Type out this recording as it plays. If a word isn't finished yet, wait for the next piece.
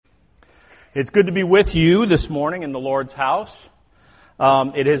It's good to be with you this morning in the Lord's house.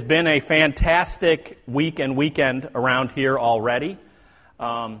 It has been a fantastic week and weekend around here already,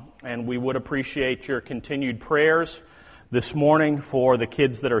 and we would appreciate your continued prayers this morning for the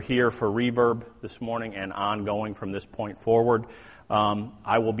kids that are here for Reverb this morning and ongoing from this point forward.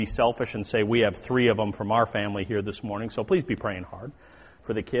 I will be selfish and say we have 3 of them from our family here this morning, so please be praying hard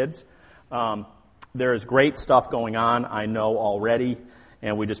for the kids. There is great stuff going on, I know already,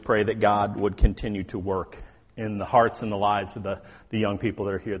 and we just pray that God would continue to work in the hearts and the lives of the young people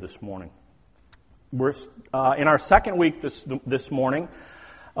that are here this morning. We're in our second week this morning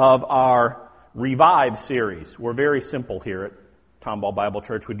of our Revive series. We're very simple here at Tomball Bible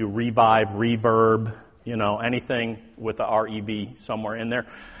Church. We do Revive, Reverb, anything with the R-E-V somewhere in there.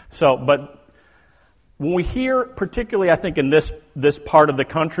 But when we hear, particularly I think in this part of the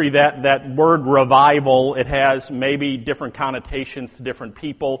country, that word revival, it has maybe different connotations to different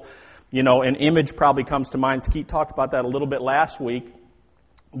people. An image probably comes to mind. Skeet talked about that a little bit last week.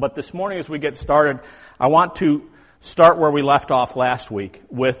 But this morning as we get started, I want to start where we left off last week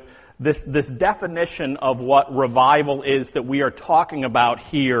with this definition of what revival is that we are talking about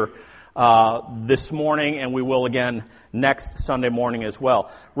here this morning, and we will again next Sunday morning as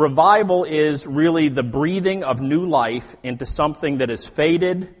well. Revival is really the breathing of new life into something that is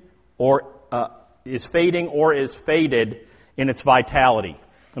faded or is fading or is faded in its vitality.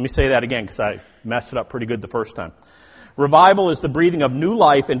 Let me say that again because I messed it up pretty good the first time. Revival is the breathing of new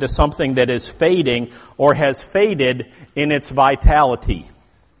life into something that is fading or has faded in its vitality.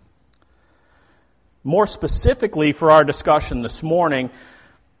 More specifically for our discussion this morning,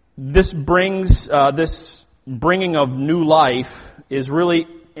 this bringing of new life is really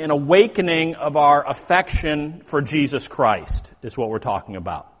an awakening of our affection for Jesus Christ, is what we're talking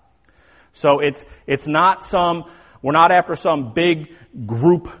about. So it's not we're not after some big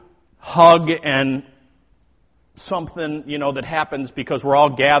group hug and something, that happens because we're all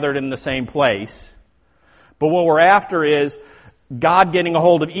gathered in the same place. But what we're after is God getting a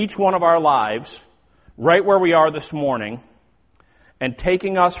hold of each one of our lives, right where we are this morning, and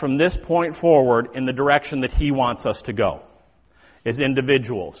taking us from this point forward in the direction that He wants us to go as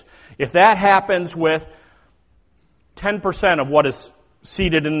individuals. If that happens with 10% of what is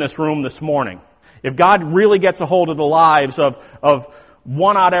seated in this room this morning, if God really gets a hold of the lives of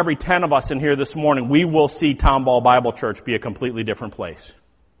 1 out of every 10 of us in here this morning, we will see Tomball Bible Church be a completely different place.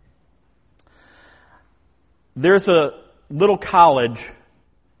 There's a little college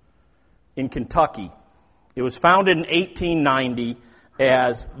in Kentucky. It was founded in 1890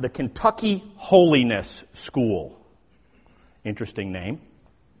 as the Kentucky Holiness School. Interesting name.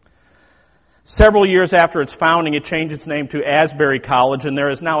 Several years after its founding, it changed its name to Asbury College, and there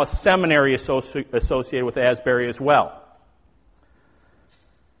is now a seminary associated with Asbury as well.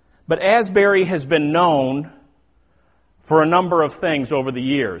 But Asbury has been known for a number of things over the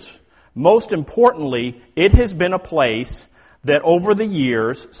years. Most importantly, it has been a place that over the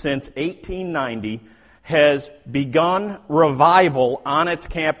years, since 1890, has begun revival on its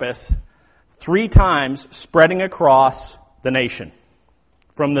campus 3 times, spreading across the nation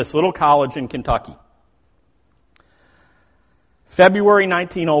from this little college in Kentucky. February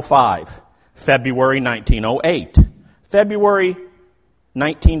 1905, February 1908, February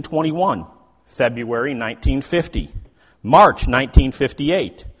 1921, February 1950, March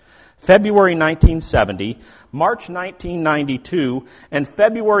 1958, February 1970, March 1992, and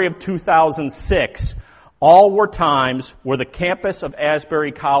February of 2006, all were times where the campus of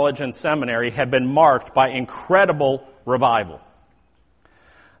Asbury College and Seminary had been marked by incredible revival.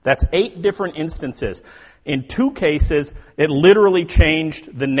 That's 8 different instances. In 2 cases, it literally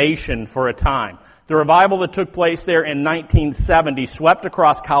changed the nation for a time. The revival that took place there in 1970 swept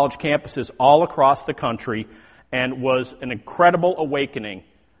across college campuses all across the country and was an incredible awakening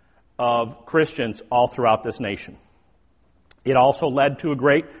of Christians all throughout this nation. It also led to a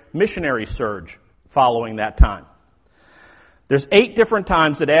great missionary surge following that time. There's 8 different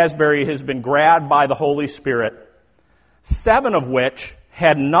times that Asbury has been grabbed by the Holy Spirit, 7 of which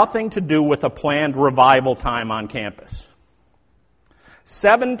had nothing to do with a planned revival time on campus.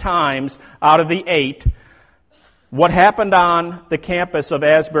 7 times out of the 8, what happened on the campus of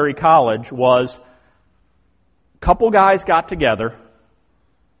Asbury College was a couple guys got together,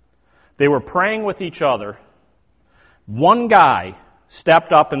 they were praying with each other, one guy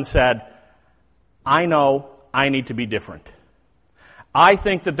stepped up and said, I know I need to be different. I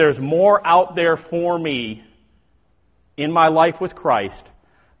think that there's more out there for me in my life with Christ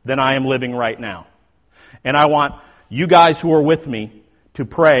than I am living right now. And I want you guys who are with me to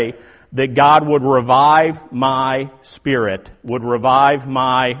pray that God would revive my spirit, would revive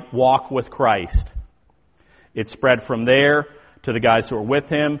my walk with Christ. It spread from there to the guys who were with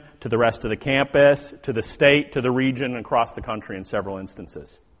him, to the rest of the campus, to the state, to the region, and across the country in several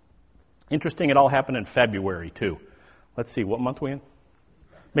instances. Interesting, it all happened in February, too. Let's see, what month are we in?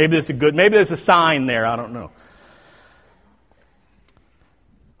 Maybe there's a sign there, I don't know.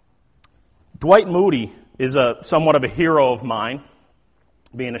 Dwight Moody is somewhat of a hero of mine,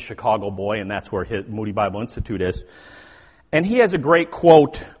 being a Chicago boy, and that's where Moody Bible Institute is. And he has a great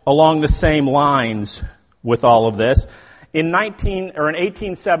quote along the same lines with all of this. In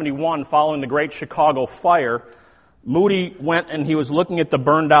 1871, following the Great Chicago Fire, Moody went and he was looking at the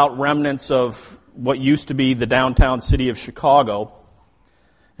burned out remnants of what used to be the downtown city of Chicago.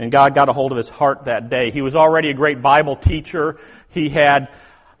 And God got a hold of his heart that day. He was already a great Bible teacher. He had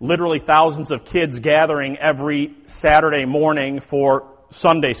literally thousands of kids gathering every Saturday morning for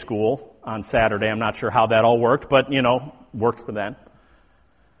Sunday school on Saturday. I'm not sure how that all worked, but, worked for them.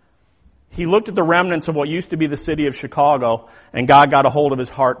 He looked at the remnants of what used to be the city of Chicago, and God got a hold of his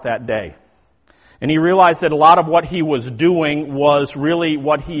heart that day. And he realized that a lot of what he was doing was really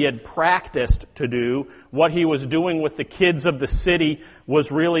what he had practiced to do. What he was doing with the kids of the city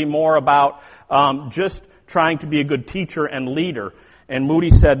was really more about just trying to be a good teacher and leader. And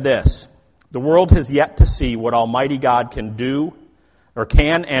Moody said this: "The world has yet to see what Almighty God can do, or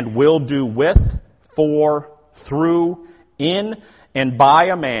can and will do with, for, through, in, and by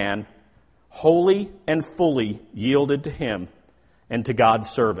a man wholly and fully yielded to him and to God's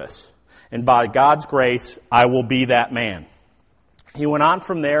service. And by God's grace, I will be that man." He went on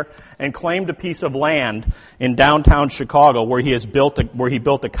from there and claimed a piece of land in downtown Chicago where he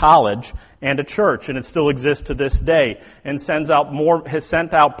built a college and a church, and it still exists to this day, and has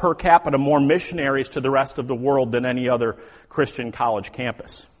sent out per capita more missionaries to the rest of the world than any other Christian college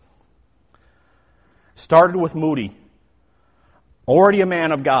campus. Started with Moody, already a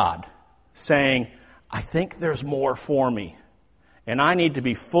man of God, saying, "I think there's more for me, and I need to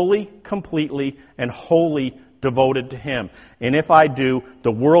be fully, completely, and wholly devoted to him. And if I do,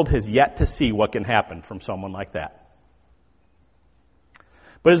 the world has yet to see what can happen from someone like that."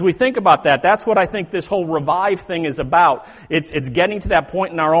 But as we think about that, that's what I think this whole revive thing is about. It's getting to that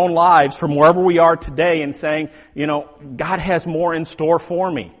point in our own lives from wherever we are today and saying, God has more in store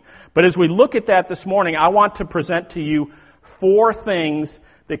for me. But as we look at that this morning, I want to present to you 4 things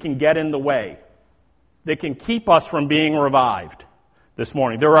that can get in the way, that can keep us from being revived this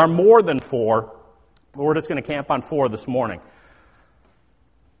morning. There are more than 4, but we're just going to camp on 4 this morning.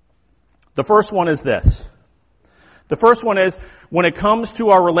 The first one is this. The first one is, when it comes to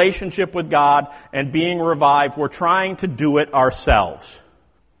our relationship with God and being revived, we're trying to do it ourselves.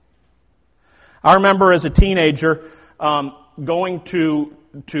 I remember as a teenager going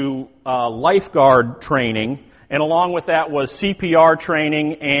to lifeguard training, and along with that was CPR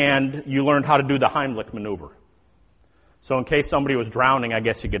training, and you learned how to do the Heimlich maneuver. So in case somebody was drowning, I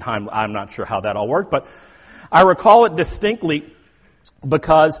guess you could Heimlich. I'm not sure how that all worked, but I recall it distinctly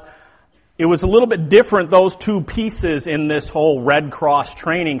because it was a little bit different, those 2 pieces in this whole Red Cross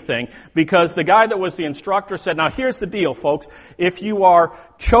training thing, because the guy that was the instructor said, "Now here's the deal, folks. If you are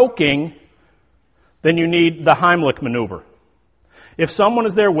choking, then you need the Heimlich maneuver. If someone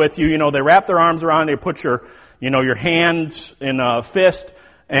is there with you, they wrap their arms around, they put your hands in a fist,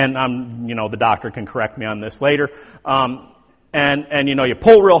 and the doctor can correct me on this later, and you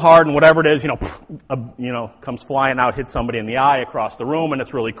pull real hard, and whatever it is, comes flying out, hits somebody in the eye across the room, and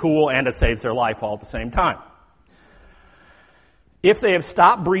it's really cool, and it saves their life all at the same time. If they have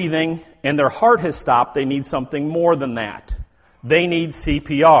stopped breathing and their heart has stopped, they need something more than that. They need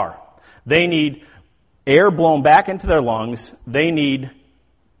CPR. They need air blown back into their lungs. They need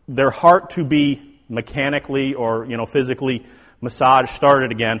their heart to be mechanically or, physically massaged,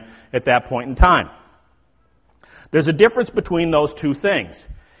 started again at that point in time. There's a difference between those 2 things.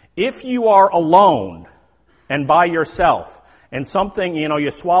 If you are alone and by yourself and something,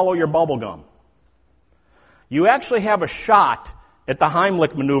 you swallow your bubble gum, you actually have a shot at the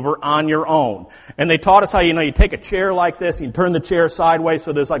Heimlich maneuver on your own. And they taught us how, you take a chair like this, and you turn the chair sideways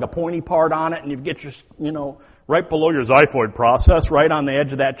so there's like a pointy part on it, and you get your, right below your xiphoid process, right on the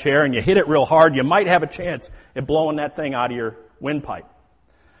edge of that chair, and you hit it real hard, you might have a chance at blowing that thing out of your windpipe.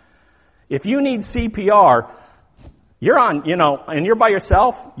 If you need CPR, you're on, and you're by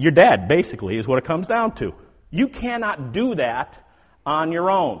yourself, you're dead, basically, is what it comes down to. You cannot do that on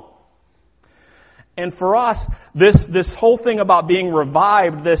your own. And for us, this whole thing about being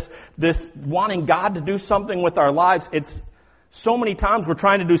revived, this wanting God to do something with our lives, it's so many times we're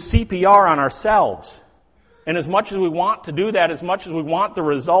trying to do CPR on ourselves. And as much as we want to do that, as much as we want the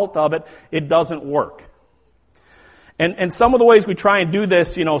result of it, it doesn't work. And some of the ways we try and do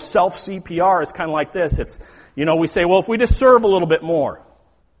this, self-CPR is kind of like this. It's, we say, well, if we just serve a little bit more,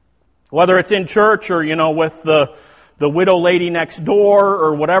 whether it's in church or, with the widow lady next door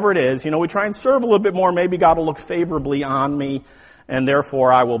or whatever it is, we try and serve a little bit more. Maybe God will look favorably on me and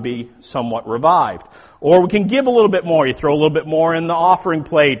therefore I will be somewhat revived. Or we can give a little bit more. You throw a little bit more in the offering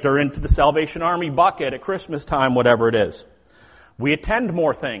plate or into the Salvation Army bucket at Christmas time, whatever it is. We attend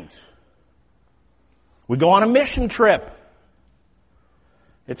more things. We go on a mission trip.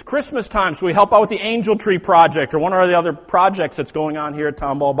 It's Christmas time, so we help out with the Angel Tree Project or one of the other projects that's going on here at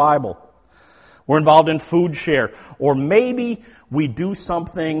Tomball Bible. We're involved in Food Share. Or maybe we do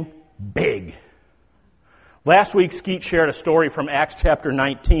something big. Last week, Skeet shared a story from Acts chapter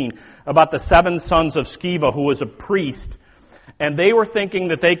 19 about the 7 sons of Sceva, who was a priest, and they were thinking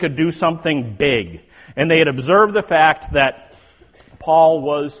that they could do something big. And they had observed the fact that Paul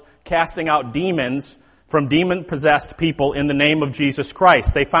was casting out demons from demon-possessed people in the name of Jesus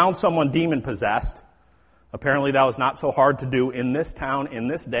Christ. They found someone demon-possessed. Apparently that was not so hard to do in this town, in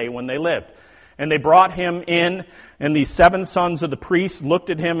this day when they lived. And they brought him in, and these 7 sons of the priest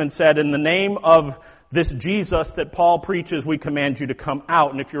looked at him and said, in the name of this Jesus that Paul preaches, we command you to come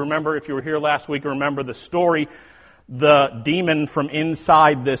out. And if you were here last week, remember the story, the demon from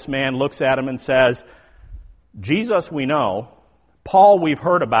inside this man looks at him and says, Jesus we know, Paul we've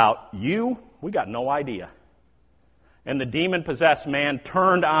heard about, you, we got no idea. And the demon-possessed man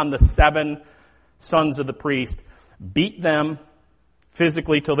turned on the 7 sons of the priest, beat them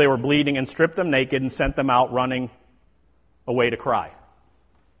physically till they were bleeding, and stripped them naked and sent them out running away to cry.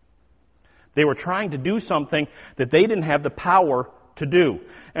 They were trying to do something that they didn't have the power to do.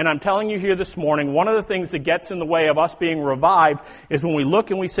 And I'm telling you here this morning, one of the things that gets in the way of us being revived is when we look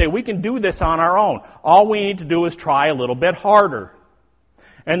and we say, we can do this on our own. All we need to do is try a little bit harder.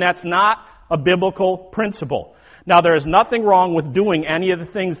 And that's not a biblical principle. Now, there is nothing wrong with doing any of the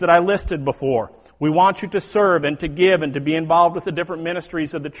things that I listed before. We want you to serve and to give and to be involved with the different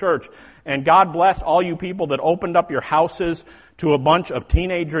ministries of the church. And God bless all you people that opened up your houses to a bunch of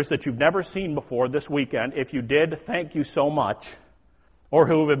teenagers that you've never seen before this weekend. If you did, thank you so much. Or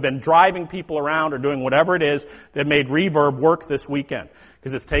who have been driving people around or doing whatever it is that made Reverb work this weekend.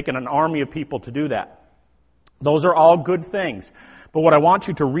 Because it's taken an army of people to do that. Those are all good things. But what I want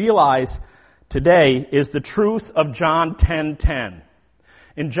you to realize today is the truth of John 10:10.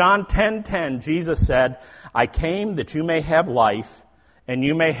 In John 10:10, Jesus said, I came that you may have life, and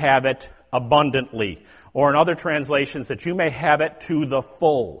you may have it abundantly. Or in other translations, that you may have it to the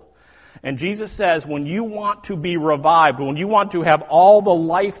full. And Jesus says, when you want to be revived, when you want to have all the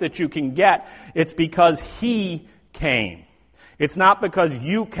life that you can get, it's because He came. It's not because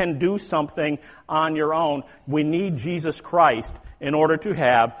you can do something on your own. We need Jesus Christ in order to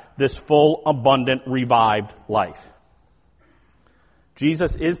have this full, abundant, revived life.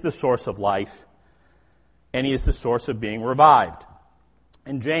 Jesus is the source of life, and He is the source of being revived.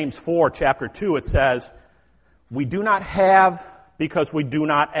 In James 4, chapter 2, it says, we do not have because we do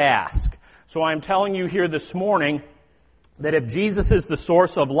not ask. So I'm telling you here this morning that if Jesus is the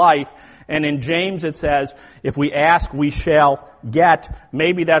source of life, and in James it says, if we ask, we shall get,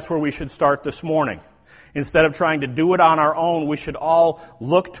 maybe that's where we should start this morning. Instead of trying to do it on our own, we should all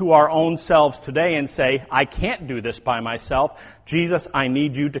look to our own selves today and say, I can't do this by myself. Jesus, I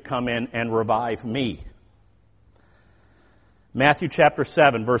need you to come in and revive me. Matthew chapter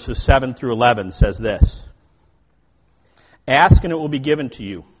 7, verses 7 through 11 says this. Ask and it will be given to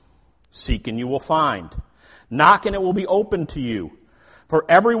you. Seek and you will find. Knock and it will be opened to you. For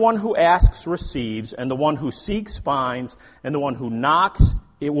everyone who asks receives, and the one who seeks finds, and the one who knocks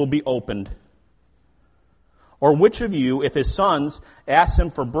it will be opened. Or which of you, if his sons asked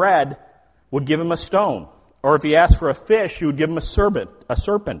him for bread, would give him a stone? Or if he asked for a fish, you would give him a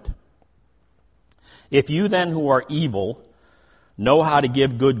serpent? If you then who are evil know how to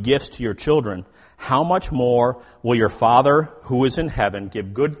give good gifts to your children, how much more will your Father who is in heaven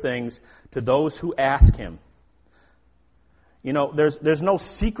give good things to those who ask Him? You know, there's no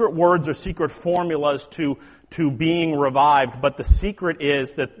secret words or secret formulas to being revived, but the secret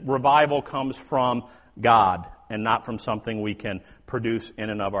is that revival comes from God and not from something we can produce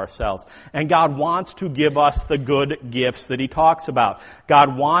in and of ourselves. And God wants to give us the good gifts that He talks about.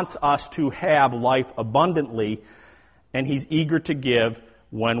 God wants us to have life abundantly, and He's eager to give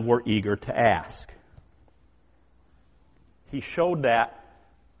when we're eager to ask. He showed that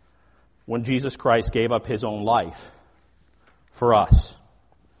when Jesus Christ gave up His own life for us.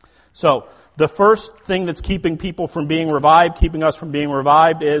 So, The first thing that's keeping people from being revived, keeping us from being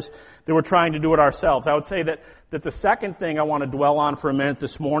revived, is that we're trying to do it ourselves. I would say that the second thing I want to dwell on for a minute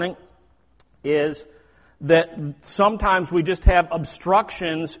this morning is that sometimes we just have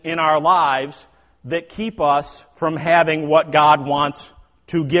obstructions in our lives that keep us from having what God wants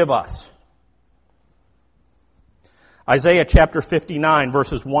to give us. Isaiah chapter 59,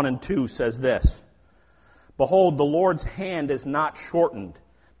 verses 1 and 2 says this, "Behold, the Lord's hand is not shortened,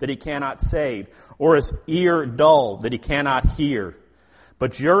 that he cannot save, or his ear dull, that he cannot hear.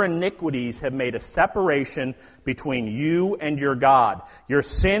 But your iniquities have made a separation between you and your God. Your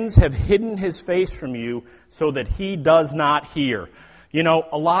sins have hidden his face from you so that he does not hear." You know,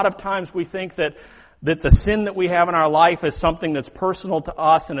 a lot of times we think that the sin that we have in our life is something that's personal to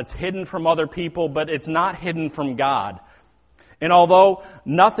us and it's hidden from other people, but it's not hidden from God. And although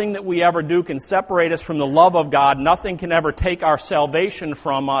nothing that we ever do can separate us from the love of God, nothing can ever take our salvation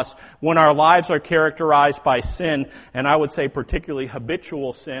from us when our lives are characterized by sin, and I would say particularly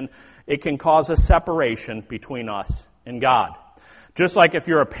habitual sin, it can cause a separation between us and God. Just like if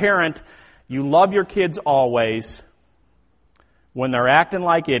you're a parent, you love your kids always. When they're acting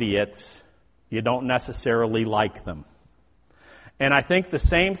like idiots, you don't necessarily like them. And I think the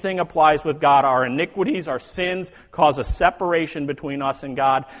same thing applies with God. Our iniquities, our sins cause a separation between us and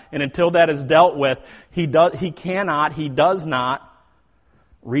God. And until that is dealt with, He does not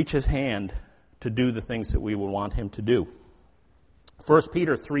reach His hand to do the things that we would want Him to do. 1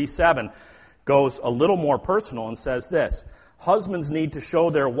 Peter 3:7 goes a little more personal and says this, "Husbands need to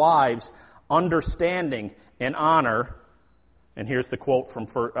show their wives understanding and honor," and here's the quote from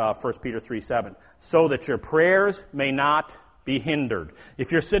 1 Peter 3:7, "so that your prayers may not be hindered."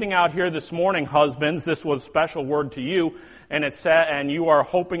 If you're sitting out here this morning, husbands, this was a special word to you, and you are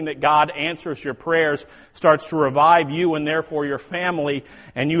hoping that God answers your prayers, starts to revive you and therefore your family,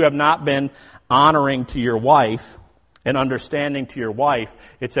 and you have not been honoring to your wife and understanding to your wife,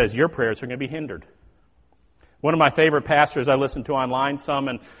 it says your prayers are going to be hindered. One of my favorite pastors I listen to online, some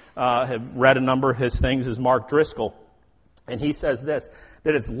and have read a number of his things, is Mark Driscoll. And he says this,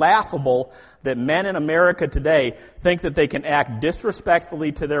 that it's laughable that men in America today think that they can act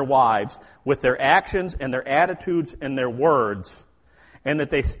disrespectfully to their wives with their actions and their attitudes and their words, and that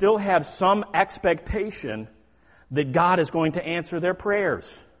they still have some expectation that God is going to answer their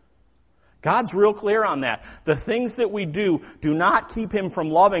prayers. God's real clear on that. The things that we do not keep Him from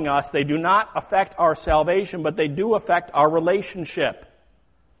loving us. They do not affect our salvation, but they do affect our relationship.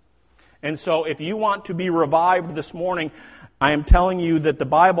 And so if you want to be revived this morning, I am telling you that the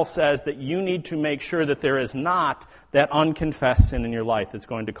Bible says that you need to make sure that there is not that unconfessed sin in your life that's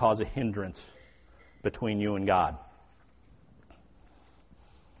going to cause a hindrance between you and God.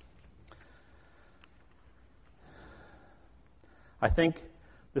 I think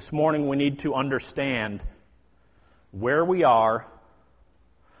this morning we need to understand where we are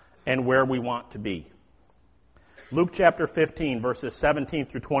and where we want to be. Luke chapter 15, verses 17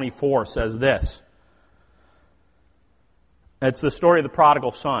 through 24 says this. It's the story of the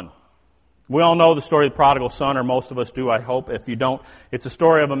prodigal son. We all know the story of the prodigal son, or most of us do, I hope. If you don't, it's a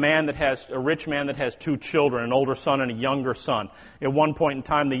story of a rich man that has two children, an older son and a younger son. At one point in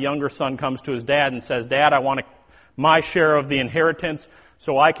time, the younger son comes to his dad and says, "Dad, I want my share of the inheritance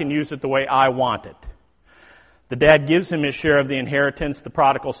so I can use it the way I want it." The dad gives him his share of the inheritance. The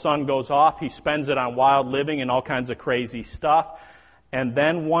prodigal son goes off. He spends it on wild living and all kinds of crazy stuff. And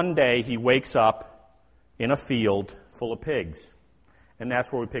then one day he wakes up in a field full of pigs. And that's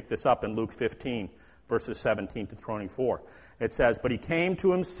where we pick this up in Luke 15, verses 17 to 24. It says, "But he came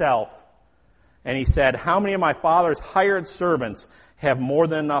to himself and he said, 'How many of my father's hired servants have more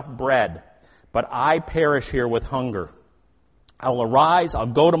than enough bread? But I perish here with hunger. I will arise, I'll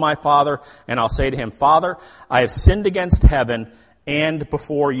go to my father, and I'll say to him, Father, I have sinned against heaven and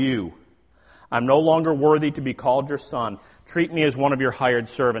before you. I'm no longer worthy to be called your son. Treat me as one of your hired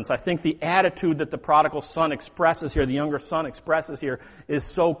servants.'" I think the attitude that the prodigal son expresses here, the younger son expresses here, is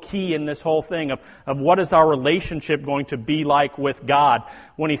so key in this whole thing of what is our relationship going to be like with God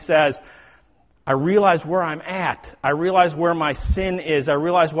when he says, I realize where I'm at. I realize where my sin is. I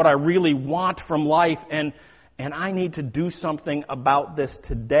realize what I really want from life, and I need to do something about this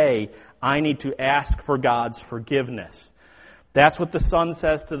today. I need to ask for God's forgiveness. That's what the son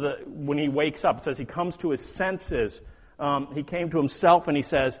says when he wakes up. It says he comes to his senses. He came to himself and he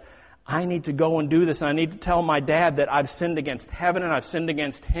says, I need to go and do this, and I need to tell my dad that I've sinned against heaven and I've sinned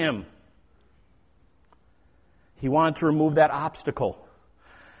against him. He wanted to remove that obstacle.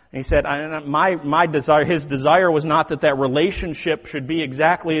 And he said, my desire, his desire was not that relationship should be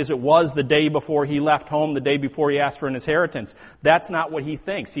exactly as it was the day before he left home, the day before he asked for an inheritance. That's not what he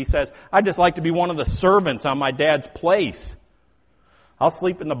thinks. He says, I'd just like to be one of the servants on my dad's place. I'll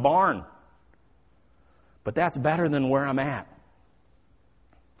sleep in the barn. But that's better than where I'm at.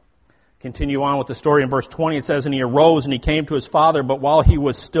 Continue on with the story in verse 20. It says, and he arose and he came to his father, but while he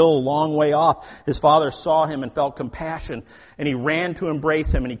was still a long way off, his father saw him and felt compassion, and he ran to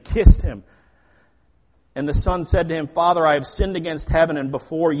embrace him and he kissed him. And the son said to him, Father, I have sinned against heaven and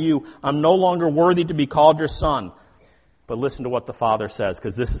before you. I'm no longer worthy to be called your son. But listen to what the father says,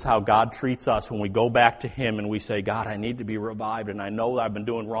 because this is how God treats us when we go back to him and we say, God, I need to be revived, and I know that I've been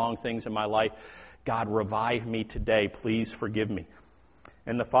doing wrong things in my life. God, revive me today. Please forgive me.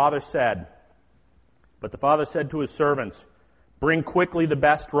 And the father said to his servants, bring quickly the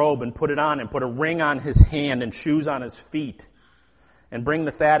best robe and put it on him. Put a ring on his hand and shoes on his feet. And bring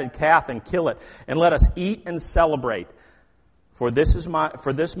the fatted calf and kill it. And let us eat and celebrate. For this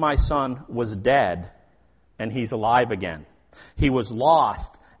my son was dead, and he's alive again. He was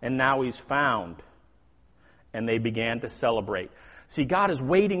lost, and now he's found. And they began to celebrate. See, God is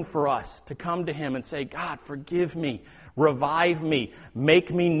waiting for us to come to him and say, God, forgive me, revive me,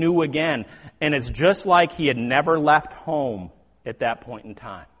 make me new again. And it's just like he had never left home at that point in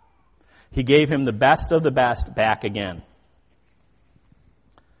time. He gave him the best of the best back again.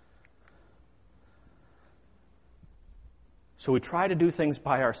 So we try to do things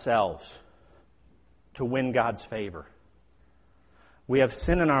by ourselves to win God's favor. We have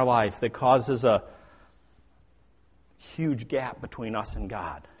sin in our life that causes a huge gap between us and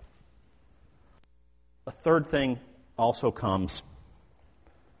God. A third thing also comes,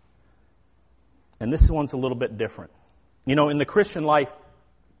 and this one's a little bit different. You know, in the Christian life,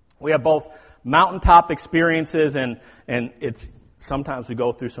 we have both mountaintop experiences and it's sometimes we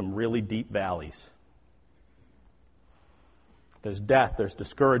go through some really deep valleys. There's death, there's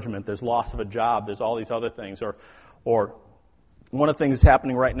discouragement, there's loss of a job, there's all these other things. Or one of the things that's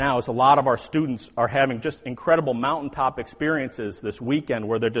happening right now is a lot of our students are having just incredible mountaintop experiences this weekend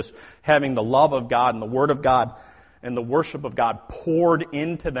where they're just having the love of God and the Word of God and the worship of God poured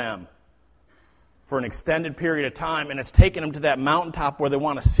into them for an extended period of time. And it's taken them to that mountaintop where they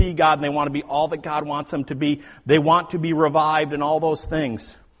want to see God and they want to be all that God wants them to be. They want to be revived and all those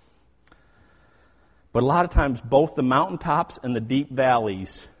things. But a lot of times both the mountaintops and the deep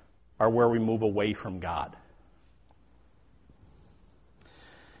valleys are where we move away from God.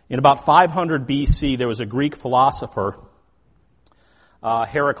 In about 500 BC, there was a Greek philosopher,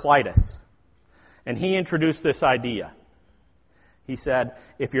 Heraclitus, and he introduced this idea. He said,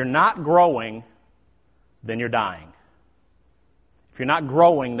 if you're not growing, then you're dying. If you're not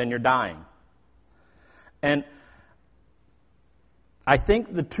growing, then you're dying. And I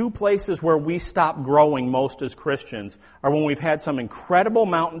think the two places where we stop growing most as Christians are when we've had some incredible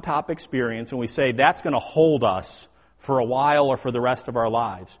mountaintop experience and we say that's going to hold us for a while or for the rest of our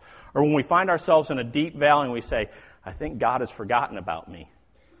lives. Or when we find ourselves in a deep valley and we say, I think God has forgotten about me.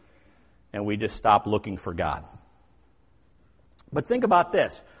 And we just stop looking for God. But think about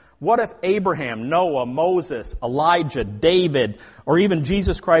this. What if Abraham, Noah, Moses, Elijah, David, or even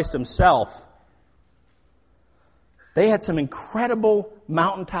Jesus Christ himself, they had some incredible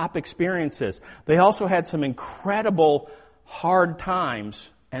mountaintop experiences. They also had some incredible hard times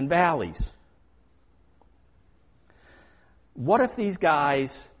and valleys. What if these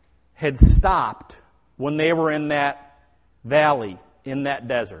guys had stopped when they were in that valley, in that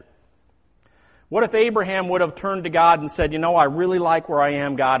desert? What if Abraham would have turned to God and said, you know, I really like where I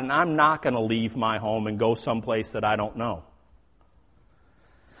am, God, and I'm not going to leave my home and go someplace that I don't know?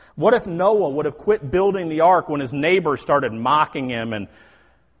 What if Noah would have quit building the ark when his neighbors started mocking him?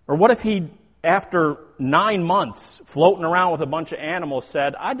 Or what if he, after 9 months floating around with a bunch of animals,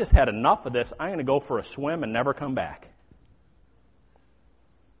 said, I just had enough of this. I'm going to go for a swim and never come back?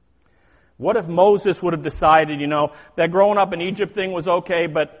 What if Moses would have decided, you know, that growing up in Egypt thing was okay,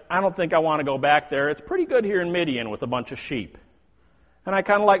 but I don't think I want to go back there. It's pretty good here in Midian with a bunch of sheep. And I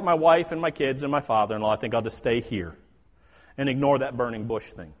kind of like my wife and my kids and my father-in-law. I think I'll just stay here and ignore that burning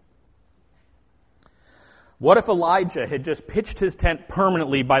bush thing. What if Elijah had just pitched his tent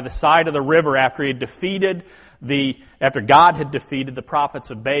permanently by the side of the river after God had defeated the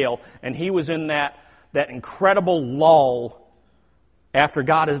prophets of Baal, and he was in that incredible lull after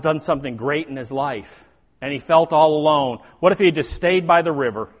God has done something great in his life, and he felt all alone? What if he had just stayed by the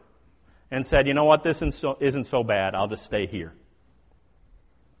river and said, you know what, this isn't so bad, I'll just stay here?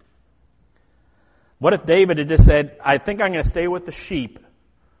 What if David had just said, I think I'm going to stay with the sheep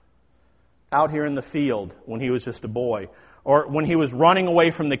out here in the field when he was just a boy, or when he was running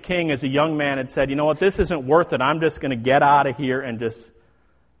away from the king as a young man and said, you know what, this isn't worth it. I'm just going to get out of here and just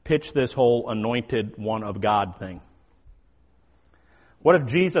pitch this whole anointed one of God thing. What if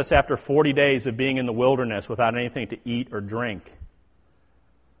Jesus, after 40 days of being in the wilderness without anything to eat or drink,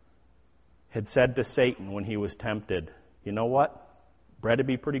 had said to Satan when he was tempted, you know what? Bread would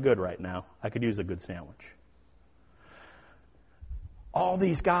be pretty good right now. I could use a good sandwich. All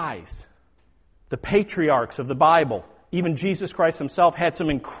these guys, the patriarchs of the Bible, even Jesus Christ himself, had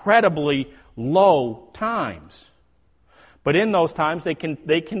some incredibly low times. But in those times,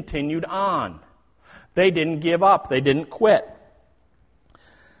 they continued on. They didn't give up. They didn't quit.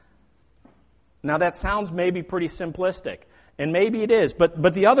 Now that sounds maybe pretty simplistic, and maybe it is,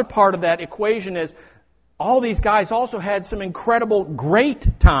 but the other part of that equation is all these guys also had some incredible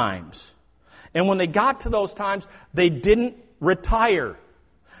great times. And when they got to those times, they didn't retire.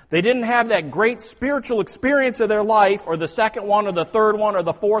 They didn't have that great spiritual experience of their life, or the second one, or the third one, or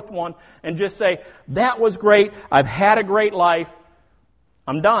the fourth one, and just say, that was great, I've had a great life,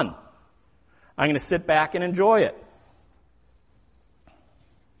 I'm done. I'm going to sit back and enjoy it.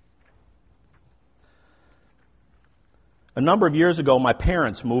 A number of years ago, my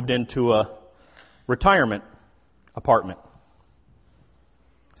parents moved into a retirement apartment.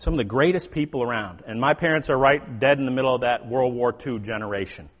 Some of the greatest people around. And my parents are right dead in the middle of that World War II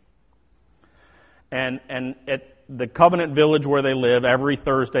generation. And at the Covenant Village where they live, every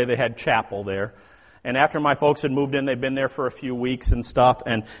Thursday they had chapel there. And after my folks had moved in, they'd been there for a few weeks and stuff.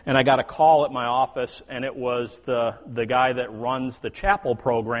 And I got a call at my office, and it was the guy that runs the chapel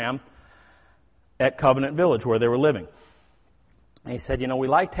program at Covenant Village where they were living. And he said, you know, we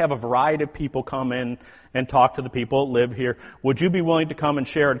like to have a variety of people come in and talk to the people that live here. Would you be willing to come and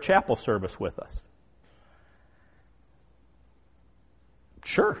share a chapel service with us?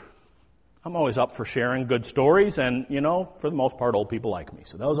 Sure. I'm always up for sharing good stories, and, you know, for the most part, old people like me.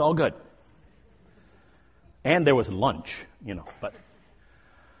 So that was all good. And there was lunch, you know.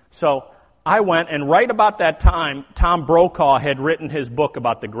 So I went, and right about that time, Tom Brokaw had written his book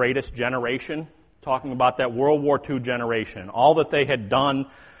about the greatest generation, talking about that World War II generation, all that they had done,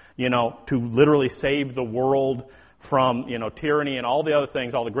 you know, to literally save the world from, you know, tyranny and all the other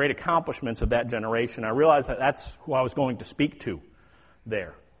things, all the great accomplishments of that generation. I realized that that's who I was going to speak to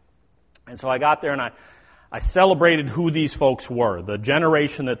there. And so I got there and I celebrated who these folks were, the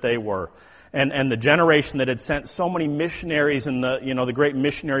generation that they were, and the generation that had sent so many missionaries and the great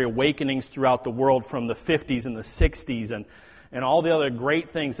missionary awakenings throughout the world from the 50s and the 60s and all the other great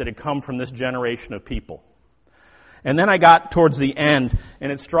things that had come from this generation of people. And then I got towards the end,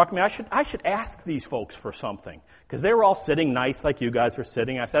 and it struck me, I should ask these folks for something, because they were all sitting nice like you guys are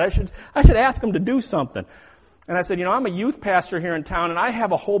sitting. I said, I should ask them to do something. And I said, you know, I'm a youth pastor here in town, and I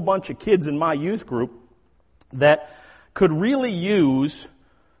have a whole bunch of kids in my youth group that could really use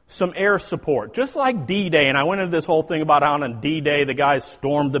some air support, just like D-Day. And I went into this whole thing about how on D-Day the guys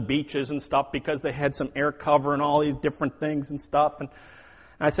stormed the beaches and stuff because they had some air cover and all these different things and stuff. And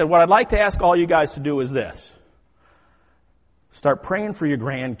I said, what I'd like to ask all you guys to do is this. Start praying for your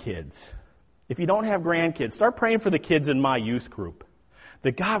grandkids. If you don't have grandkids, start praying for the kids in my youth group.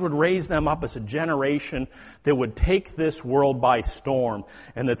 That God would raise them up as a generation that would take this world by storm,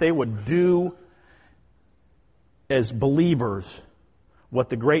 and that they would do as believers what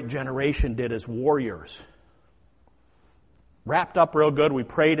the great generation did as warriors. Wrapped up real good. We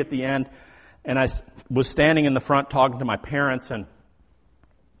prayed at the end, and I was standing in the front talking to my parents, and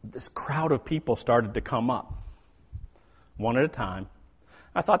this crowd of people started to come up, one at a time.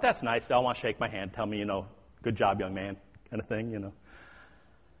 I thought, that's nice. They all want to shake my hand, tell me, you know, good job, young man, kind of thing, you know.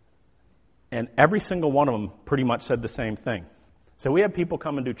 And every single one of them pretty much said the same thing. So we have people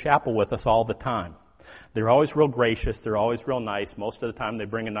come and do chapel with us all the time. They're always real gracious. They're always real nice. Most of the time they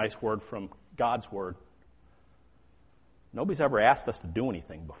bring a nice word from God's Word. Nobody's ever asked us to do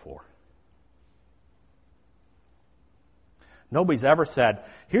anything before. Nobody's ever said,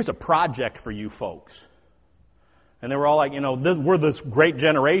 here's a project for you folks. And they were all like, you know, we're this great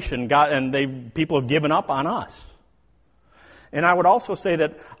generation, God, and people have given up on us. And I would also say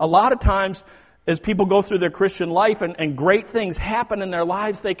that a lot of times as people go through their Christian life and great things happen in their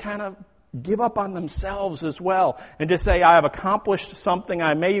lives, they kind of give up on themselves as well and just say, I have accomplished something,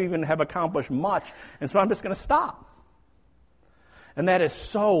 I may even have accomplished much, and so I'm just going to stop. And that is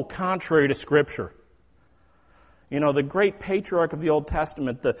so contrary to Scripture. You know, the great patriarch of the Old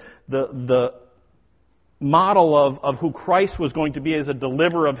Testament, the model of who Christ was going to be as a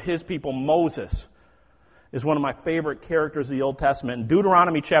deliverer of his people, Moses, is one of my favorite characters of the Old Testament. And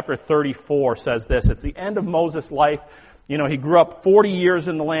Deuteronomy chapter 34 says this. It's the end of Moses' life. He grew up 40 years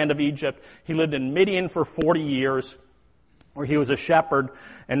in the land of Egypt. He lived in Midian for 40 years, where he was a shepherd,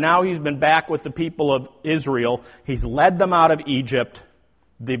 and now he's been back with the people of Israel. He's led them out of Egypt.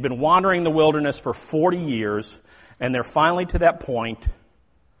 They've been wandering the wilderness for 40 years, and they're finally to that point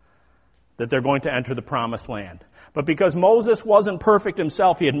that they're going to enter the promised land. But because Moses wasn't perfect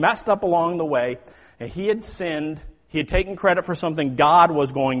himself, he had messed up along the way, and he had sinned. He had taken credit for something God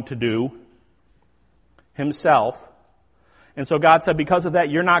was going to do himself. And so God said, because of that,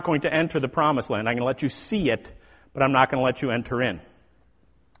 you're not going to enter the promised land. I'm going to let you see it, but I'm not going to let you enter in.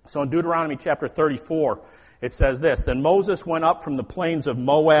 So in Deuteronomy chapter 34, it says this, Then Moses went up from the plains of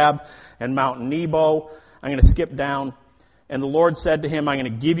Moab and Mount Nebo. I'm going to skip down. And the Lord said to him, I'm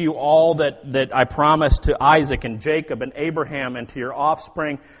going to give you all that I promised to Isaac and Jacob and Abraham and to your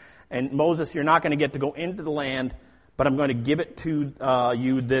offspring. And Moses, you're not going to get to go into the land, but I'm going to give it to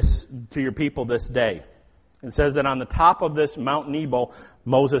to your people this day. It says that on the top of this Mount Nebo,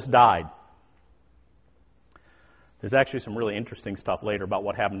 Moses died. There's actually some really interesting stuff later about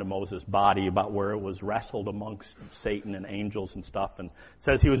what happened to Moses' body, about where it was wrestled amongst Satan and angels and stuff. And it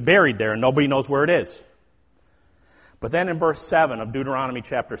says he was buried there and nobody knows where it is. But then in verse 7 of Deuteronomy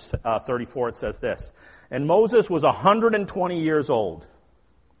chapter 34, it says this, And Moses was 120 years old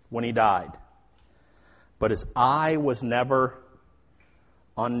when he died, but his eye was never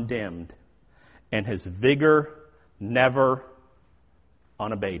undimmed, and his vigor never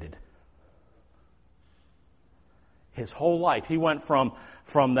unabated. His whole life, he went from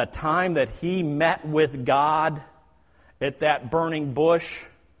the time that he met with God at that burning bush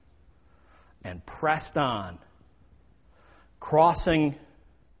and pressed on, crossing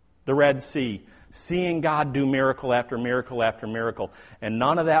the Red Sea, seeing God do miracle after miracle after miracle, and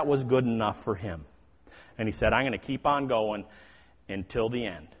none of that was good enough for him. And he said, I'm going to keep on going until the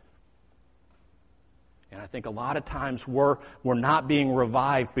end. And I think a lot of times we're not being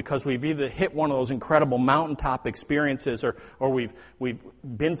revived because we've either hit one of those incredible mountaintop experiences or we've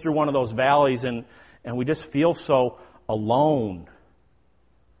been through one of those valleys and we just feel so alone.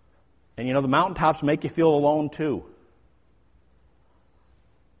 And the mountaintops make you feel alone too.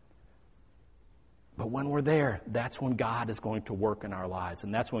 But when we're there, that's when God is going to work in our lives,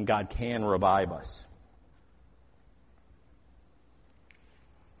 and that's when God can revive us.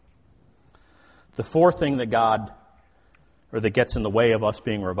 The fourth thing that gets in the way of us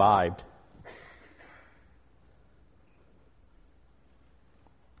being revived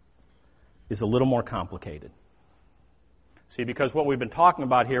is a little more complicated. See, because what we've been talking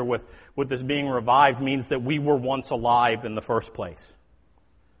about here with this being revived means that we were once alive in the first place.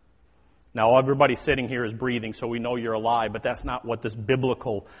 Now, everybody sitting here is breathing, so we know you're alive, but that's not what this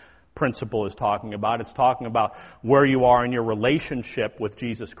biblical principle is talking about. It's talking about where you are in your relationship with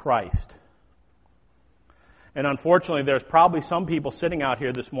Jesus Christ. And unfortunately, there's probably some people sitting out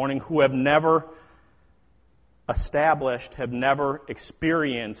here this morning who have never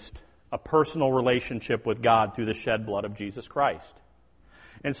experienced a personal relationship with God through the shed blood of Jesus Christ.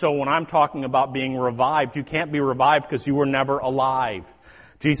 And so when I'm talking about being revived, you can't be revived because you were never alive.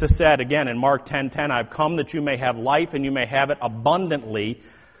 Jesus said, again, in Mark 10:10, I've come that you may have life and you may have it abundantly.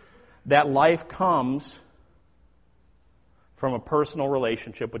 That life comes from a personal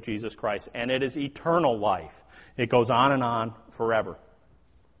relationship with Jesus Christ, and it is eternal life. It goes on and on forever.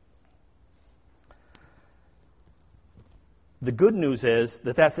 The good news is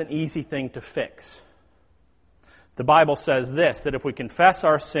that that's an easy thing to fix. The Bible says this, that if we confess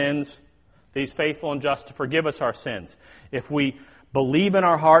our sins, He's faithful and just to forgive us our sins. If we believe in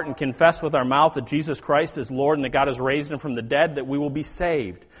our heart and confess with our mouth that Jesus Christ is Lord and that God has raised Him from the dead, that we will be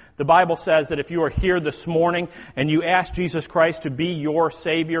saved. The Bible says that if you are here this morning and you ask Jesus Christ to be your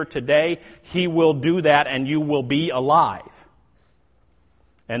Savior today, He will do that and you will be alive.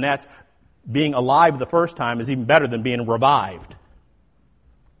 And that's being alive the first time is even better than being revived.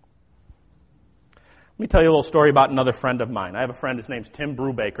 Let me tell you a little story about another friend of mine. I have a friend, his name's Tim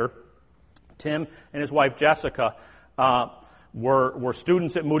Brubaker. Tim and his wife Jessica were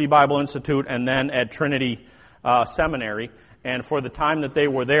students at Moody Bible Institute and then at Trinity Seminary. And for the time that they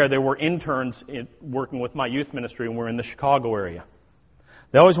were there, they were interns working with my youth ministry when we were in the Chicago area.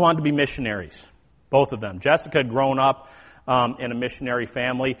 They always wanted to be missionaries, both of them. Jessica had grown up in a missionary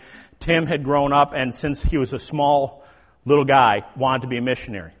family. Tim had grown up, and since he was a small little guy, wanted to be a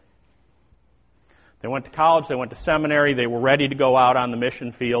missionary. They went to college, they went to seminary, they were ready to go out on the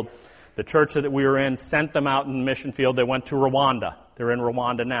mission field. The church that we were in sent them out in the mission field. They went to Rwanda. They're in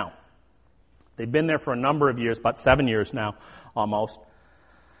Rwanda now. They'd been there for a number of years, about 7 years now, almost.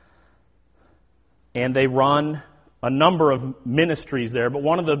 And they run a number of ministries there, but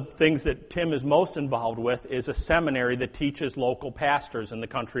one of the things that Tim is most involved with is a seminary that teaches local pastors in the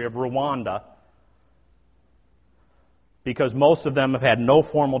country of Rwanda, because most of them have had no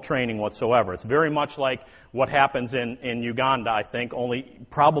formal training whatsoever. It's very much like what happens in Uganda, I think, only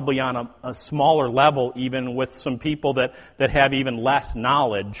probably on a smaller level, even with some people that have even less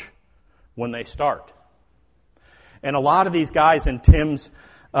knowledge when they start. And a lot of these guys in Tim's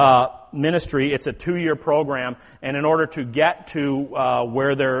ministry, it's a 2-year program, and in order to get to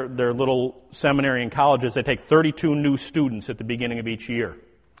where their little seminary and colleges, they take 32 new students at the beginning of each year.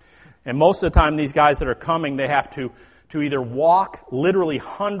 And most of the time, these guys that are coming, they have to either walk literally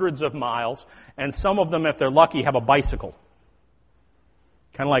hundreds of miles, and some of them, if they're lucky, have a bicycle.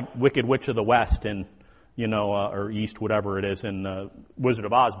 Kind of like Wicked Witch of the West in, or East, whatever it is, in Wizard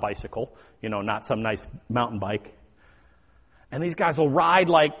of Oz bicycle, not some nice mountain bike. And these guys will ride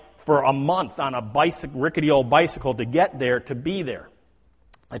for a month on a rickety old bicycle to get there, to be there.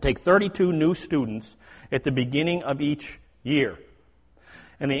 I take 32 new students at the beginning of each year.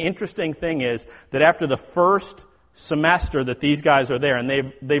 And the interesting thing is that after the first semester that these guys are there, and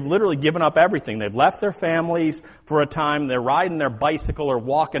they've literally given up everything. They've left their families for a time. They're riding their bicycle or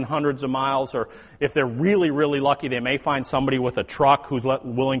walking hundreds of miles, or if they're really, really lucky, they may find somebody with a truck who's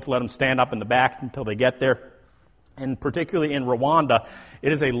willing to let them stand up in the back until they get there. And particularly in Rwanda,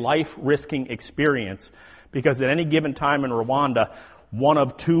 it is a life-risking experience, because at any given time in Rwanda, one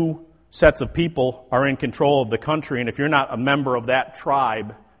of 2 sets of people are in control of the country, and if you're not a member of that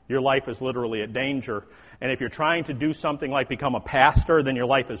tribe, your life is literally at danger. And if you're trying to do something like become a pastor, then your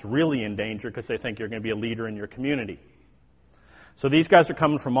life is really in danger, because they think you're going to be a leader in your community. So these guys are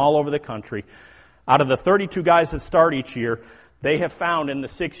coming from all over the country. Out of the 32 guys that start each year, they have found in the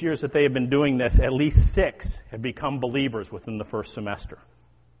 6 years that they have been doing this, at least 6 have become believers within the first semester.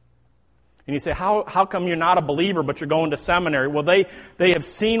 And you say, how come you're not a believer but you're going to seminary? Well, they have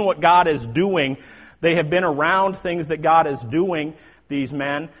seen what God is doing. They have been around things that God is doing, these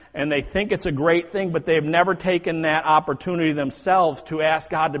men, and they think it's a great thing, but they've never taken that opportunity themselves to ask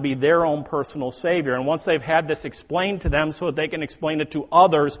God to be their own personal Savior. And once they've had this explained to them so that they can explain it to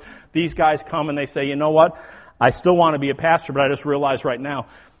others, these guys come and they say, you know what? I still want to be a pastor, but I just realized right now,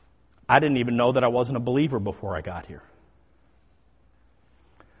 I didn't even know that I wasn't a believer before I got here.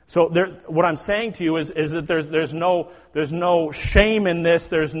 So what I'm saying to you is that there's no shame in this.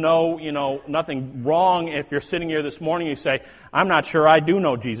 There's nothing wrong if you're sitting here this morning and you say, I'm not sure I do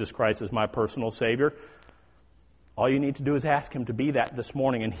know Jesus Christ as my personal Savior. All you need to do is ask Him to be that this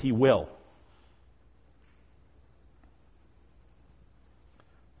morning, and He will.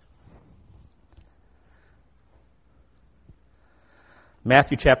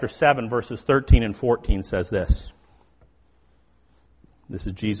 Matthew chapter 7, verses 13 and 14 says this. This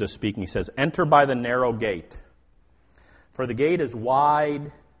is Jesus speaking. He says, "Enter by the narrow gate, for the gate is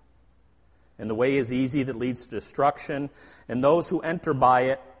wide, and the way is easy that leads to destruction, and those who enter by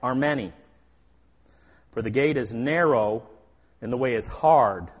it are many. For the gate is narrow, and the way is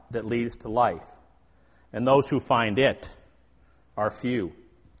hard that leads to life, and those who find it are few."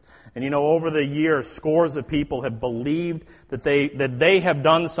 And over the years, scores of people have believed that they have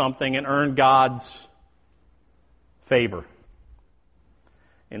done something and earned God's favor,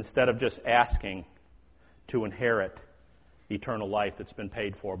 instead of just asking to inherit eternal life that's been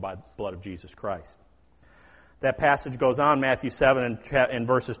paid for by the blood of Jesus Christ. That passage goes on, Matthew 7 in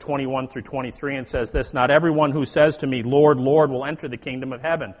verses 21 through 23, and says this, "Not everyone who says to me, 'Lord, Lord,' will enter the kingdom of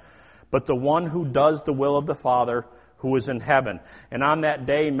heaven, but the one who does the will of the Father who is in heaven. And on that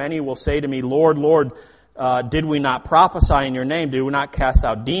day many will say to me, 'Lord, Lord, did we not prophesy in your name? Did we not cast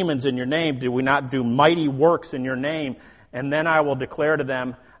out demons in your name? Did we not do mighty works in your name?' And then I will declare to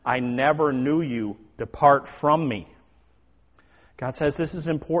them, 'I never knew you. Depart from me.'" God says this is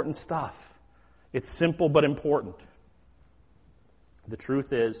important stuff. It's simple but important. The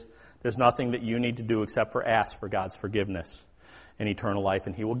truth is, there's nothing that you need to do except for ask for God's forgiveness and eternal life,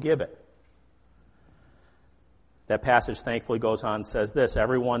 and He will give it. That passage thankfully goes on and says this,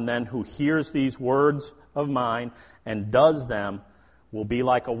 "Everyone then who hears these words of mine and does them will be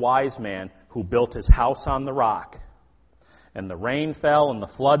like a wise man who built his house on the rock. And the rain fell, and the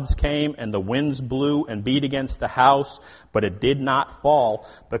floods came, and the winds blew and beat against the house, but it did not fall,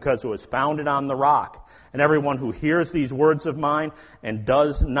 because it was founded on the rock. And everyone who hears these words of mine and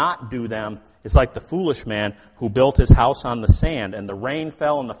does not do them is like the foolish man who built his house on the sand. And the rain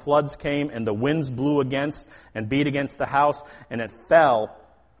fell, and the floods came, and the winds blew against and beat against the house, and it fell,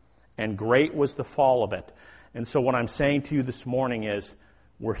 and great was the fall of it." And so what I'm saying to you this morning is,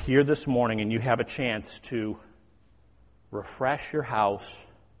 we're here this morning, and you have a chance to refresh your house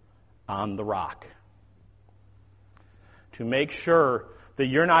on the rock. to make sure that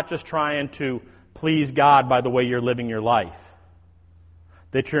you're not just trying to please God by the way you're living your life.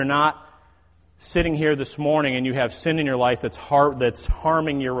 That you're not sitting here this morning and you have sin in your life that's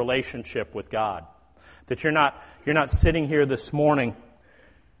harming your relationship with God. That you're not sitting here this morning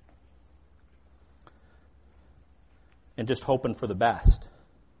and just hoping for the best.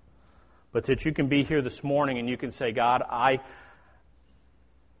 But that you can be here this morning and you can say, God, I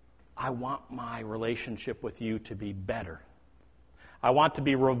want my relationship with you to be better. I want to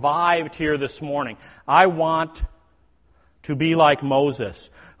be revived here this morning. I want to be like Moses,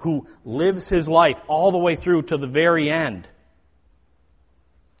 who lives his life all the way through to the very end.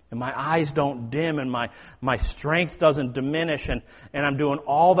 And my eyes don't dim and my strength doesn't diminish, and I'm doing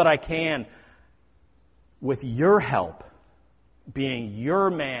all that I can with your help, being your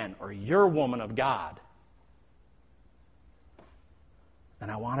man or your woman of God. And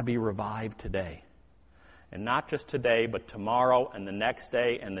I want to be revived today. And not just today, but tomorrow and the next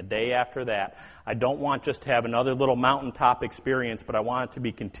day and the day after that. I don't want just to have another little mountaintop experience, but I want it to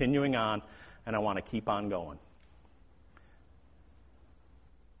be continuing on, and I want to keep on going.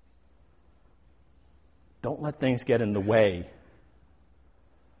 Don't let things get in the way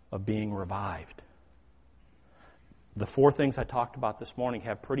of being revived. The 4 things I talked about this morning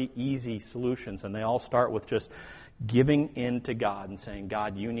have pretty easy solutions, and they all start with just giving in to God and saying,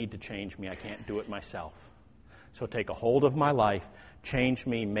 God, you need to change me. I can't do it myself. So take a hold of my life, change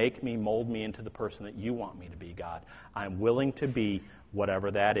me, make me, mold me into the person that you want me to be, God. I'm willing to be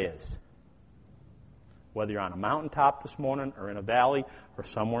whatever that is. Whether you're on a mountaintop this morning or in a valley or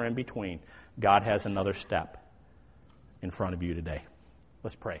somewhere in between, God has another step in front of you today.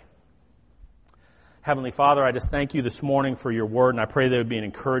 Let's pray. Heavenly Father, I just thank you this morning for your word, and I pray that it would be an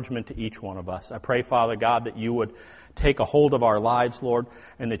encouragement to each one of us. I pray, Father God, that you would take a hold of our lives, Lord,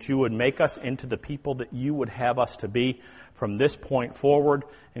 and that you would make us into the people that you would have us to be from this point forward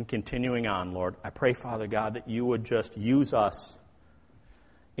and continuing on, Lord. I pray, Father God, that you would just use us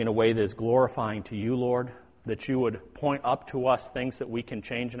in a way that is glorifying to you, Lord, that you would point up to us things that we can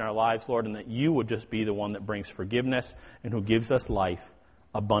change in our lives, Lord, and that you would just be the one that brings forgiveness and who gives us life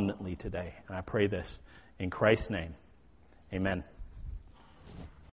abundantly today. And I pray this in Christ's name. Amen.